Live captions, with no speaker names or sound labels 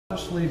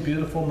Wondrously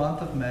beautiful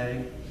month of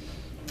May,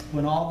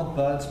 when all the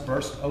buds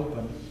burst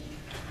open,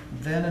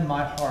 then in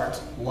my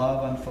heart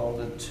love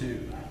unfolded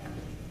too.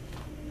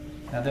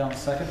 Now then on the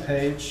second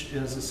page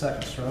is the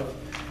second stroke.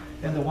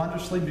 In the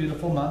wondrously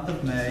beautiful month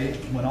of May,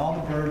 when all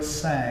the birds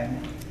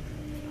sang,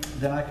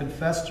 then I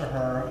confessed to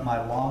her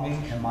my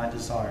longing and my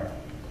desire.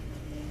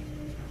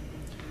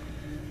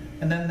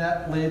 And then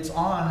that leads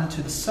on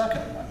to the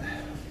second one,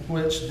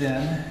 which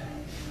then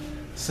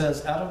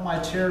says, out of my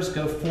tears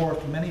go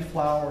forth many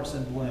flowers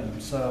in bloom.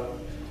 So,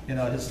 you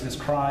know, his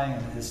crying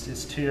and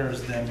his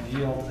tears then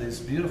yield these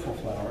beautiful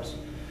flowers.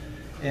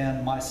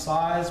 And my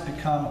sighs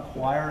become a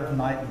choir of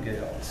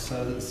nightingales.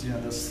 So this, you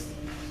know, this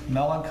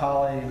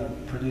melancholy, you know,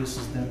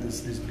 produces then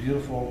these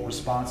beautiful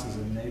responses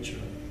in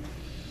nature.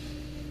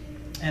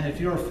 And if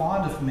you are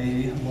fond of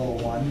me, little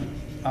one,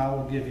 I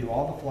will give you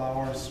all the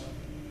flowers,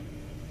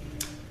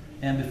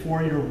 and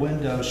before your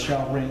window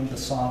shall ring the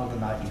song of the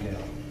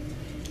nightingale.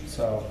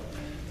 So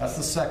that's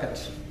the second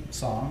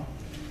song.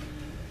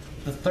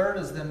 The third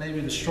is then maybe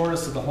the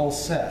shortest of the whole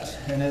set,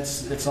 and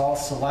it's all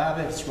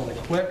syllabic, it's really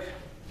quick.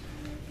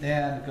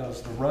 And it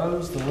goes, the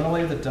rose, the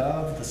lily, the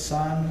dove, the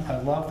sun, I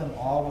love them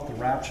all with the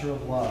rapture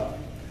of love.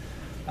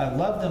 I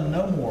love them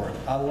no more,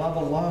 I love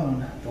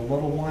alone the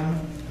little one,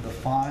 the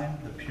fine,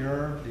 the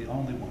pure, the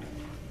only one.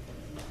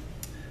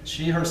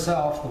 She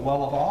herself, the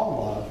well of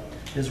all love,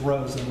 is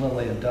rose and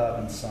lily and dove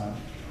and sun.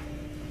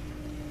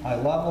 I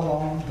love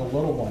alone the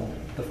little one,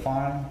 the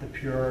fine, the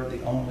pure,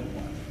 the only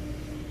one.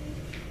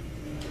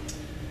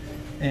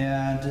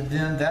 And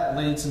then that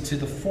leads into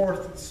the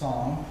fourth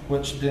song,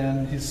 which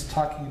then he's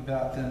talking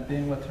about then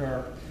being with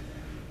her.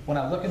 When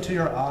I look into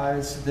your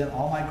eyes, then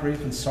all my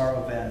grief and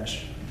sorrow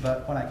vanish.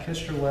 But when I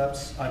kiss your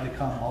lips, I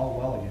become all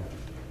well again.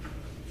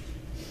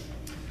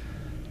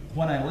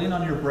 When I lean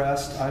on your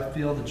breast, I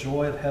feel the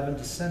joy of heaven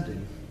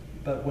descending.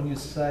 But when you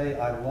say,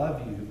 I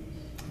love you,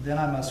 then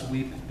I must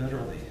weep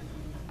bitterly.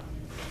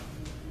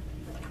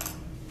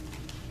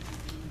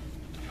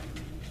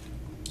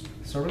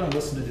 So we're going to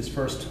listen to these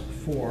first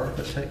four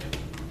that take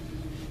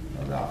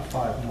about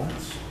 5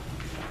 minutes.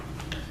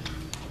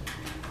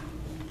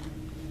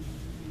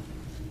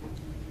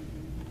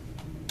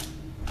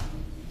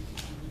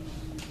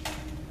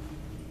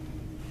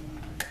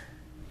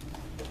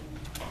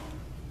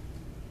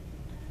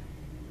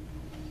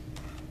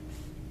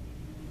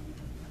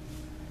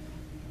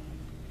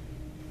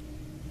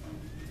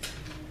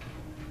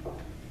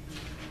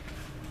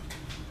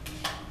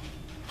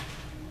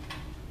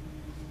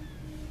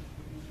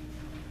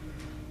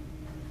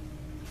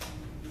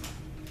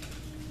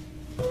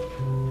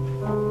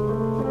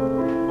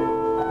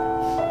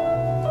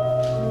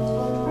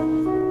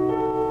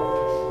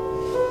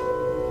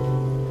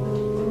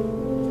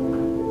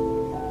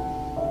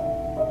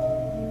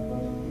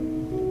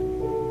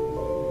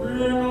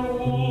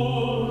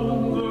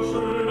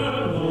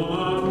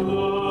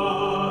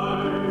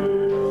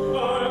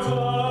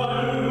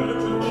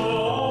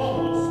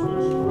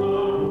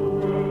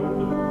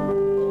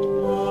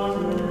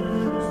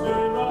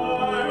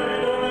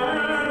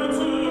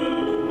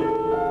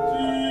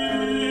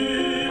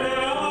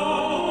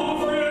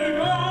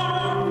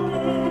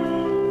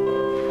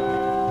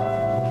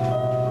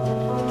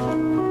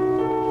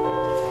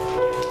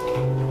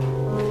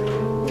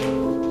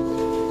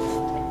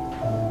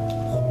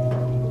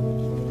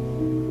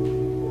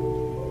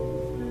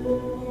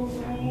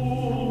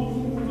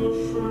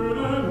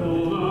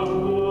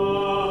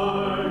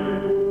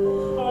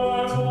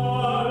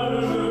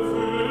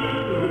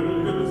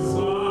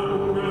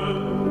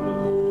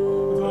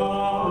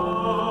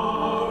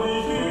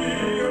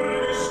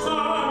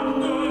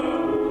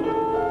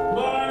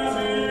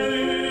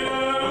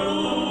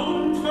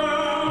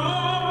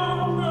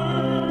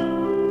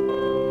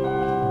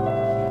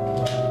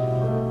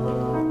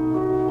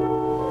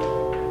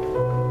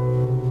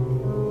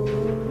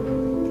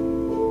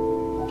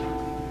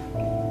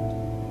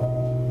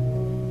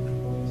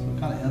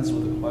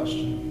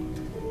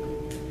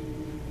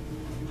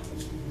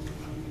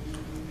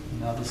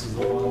 Now this is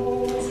the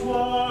one.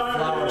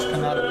 Flowers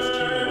come out of his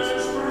tears.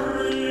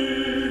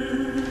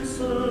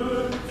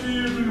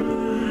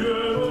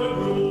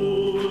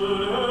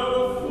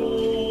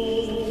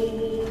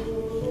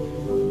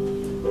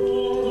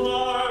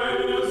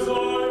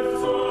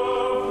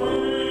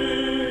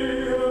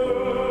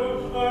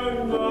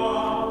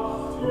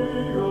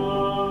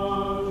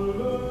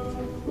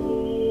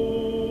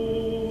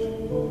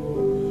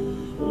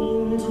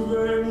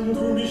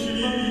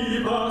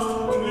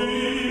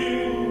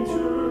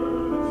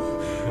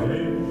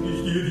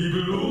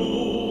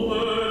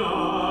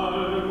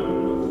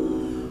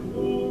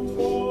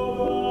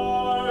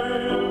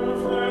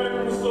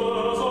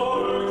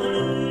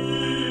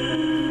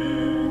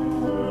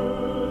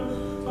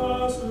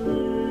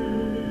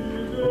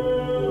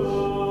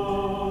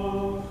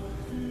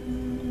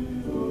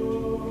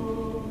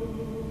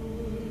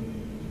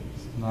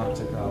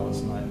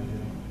 Nachtigalles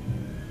Nightingale.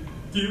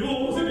 Die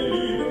Rose, die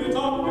Liebe, die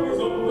Taube, die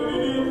Sonne, die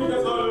Liebe,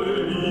 das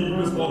alle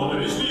Liebesworte.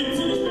 Ich lieb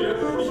sie nicht mehr,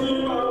 ich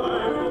liebe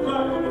allein, und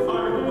kleine,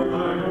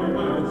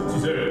 feine, sie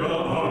selber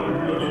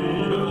alle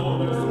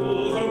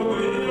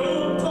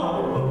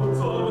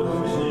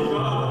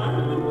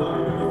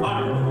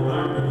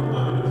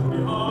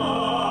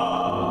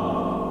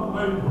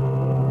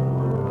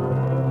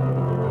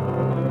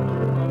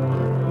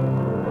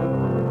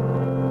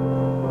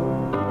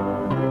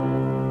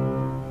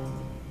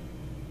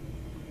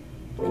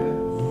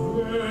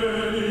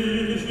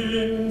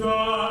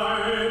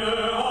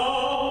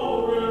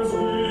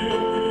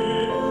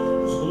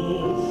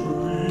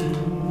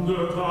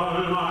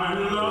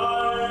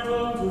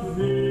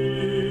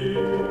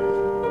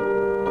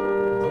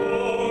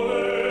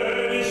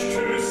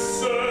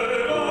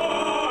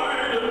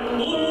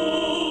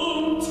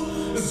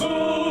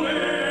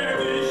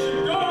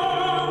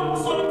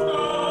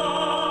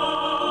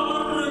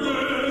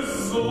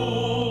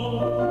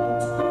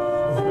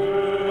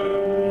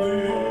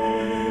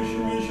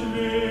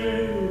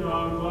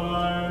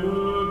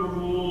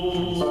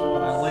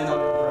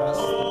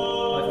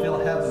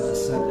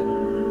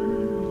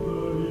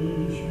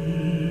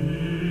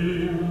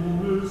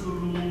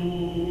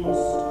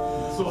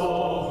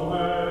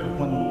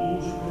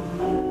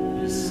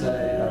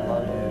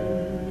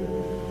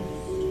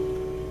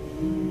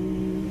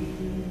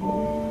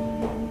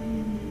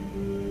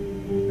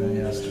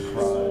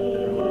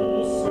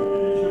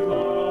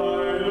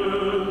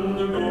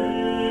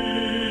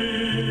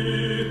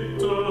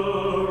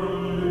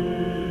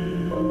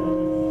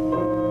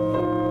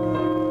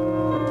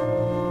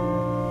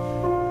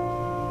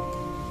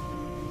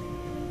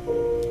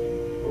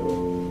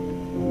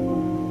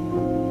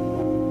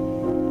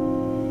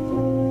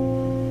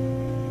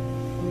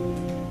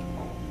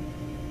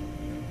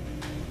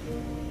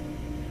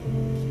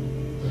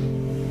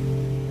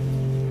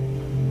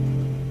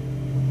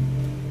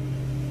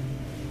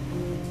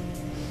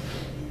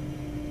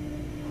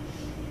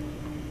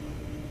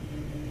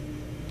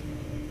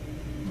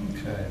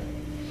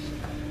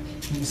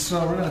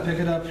So we're going to pick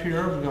it up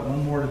here. We've got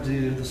one more to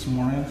do this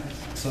morning.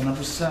 So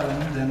number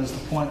 7 then is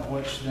the point at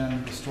which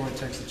then the story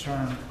takes a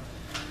turn.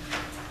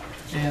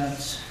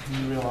 And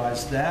you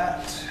realize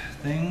that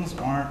things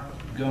aren't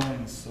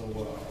going so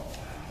well.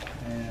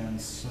 And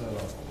so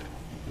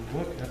if we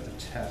look at the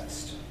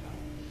text,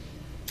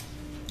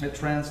 it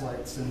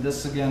translates, and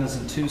this again is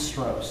in 2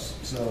 strophes.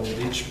 So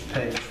each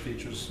page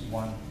features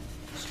 1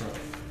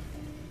 strophe.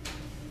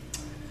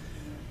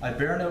 I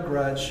bear no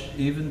grudge,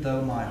 even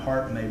though my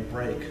heart may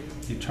break.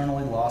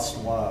 Eternally lost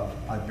love,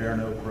 I bear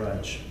no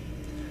grudge.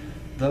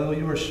 Though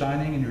you are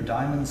shining in your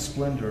diamond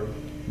splendor,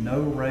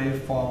 no ray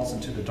falls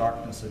into the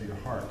darkness of your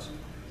heart.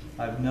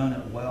 I've known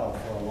it well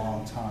for a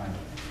long time.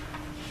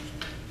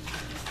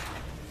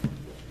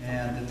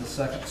 And then the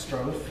second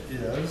strophe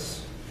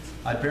is,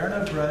 I bear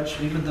no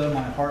grudge, even though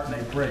my heart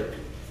may break.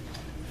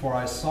 For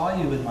I saw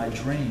you in my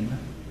dream,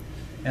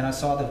 and I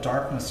saw the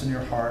darkness in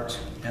your heart,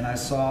 and I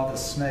saw the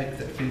snake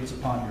that feeds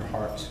upon your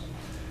heart.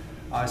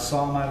 I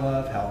saw, my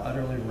love, how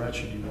utterly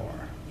wretched you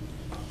are.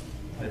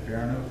 I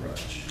bear no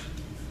grudge.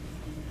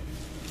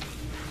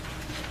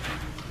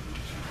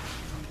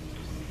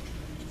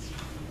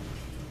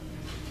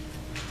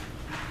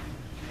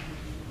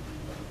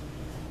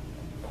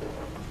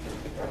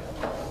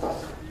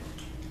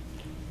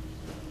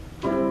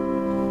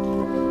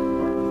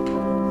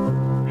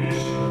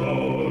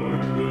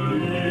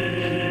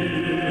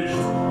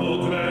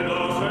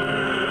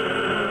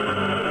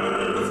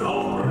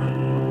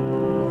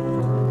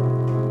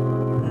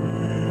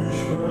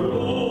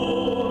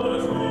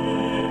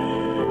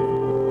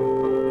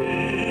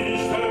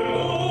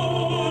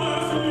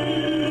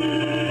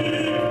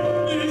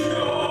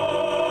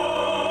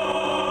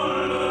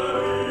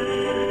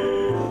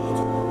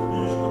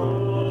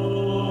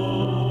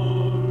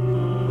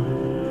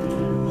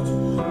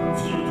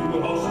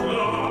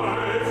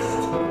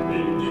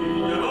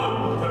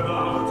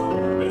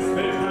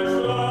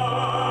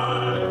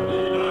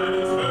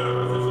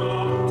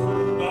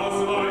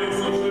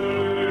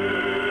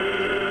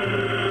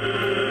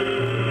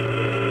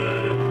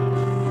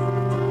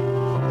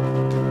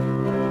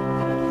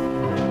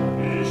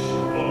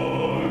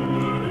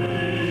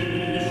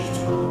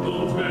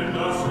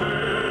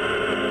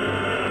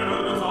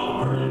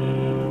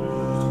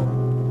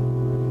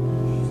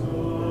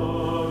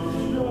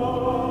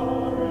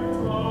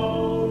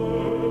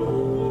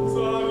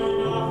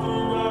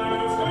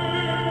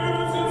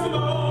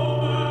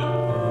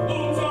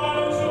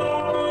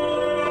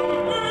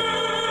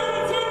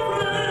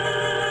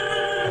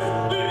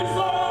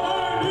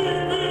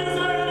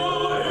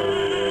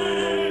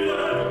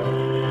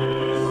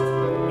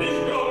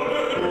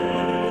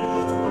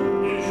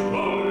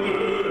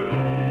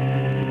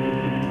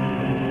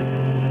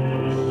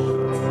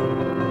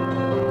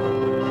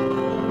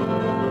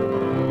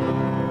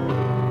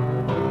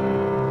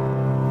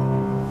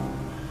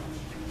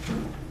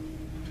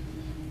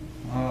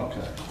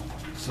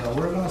 So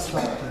we're going to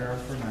stop there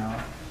for now,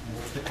 and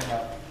we'll pick it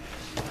up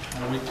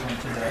in a week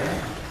from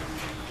today.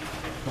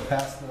 We'll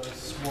pass those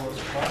scores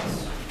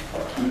across.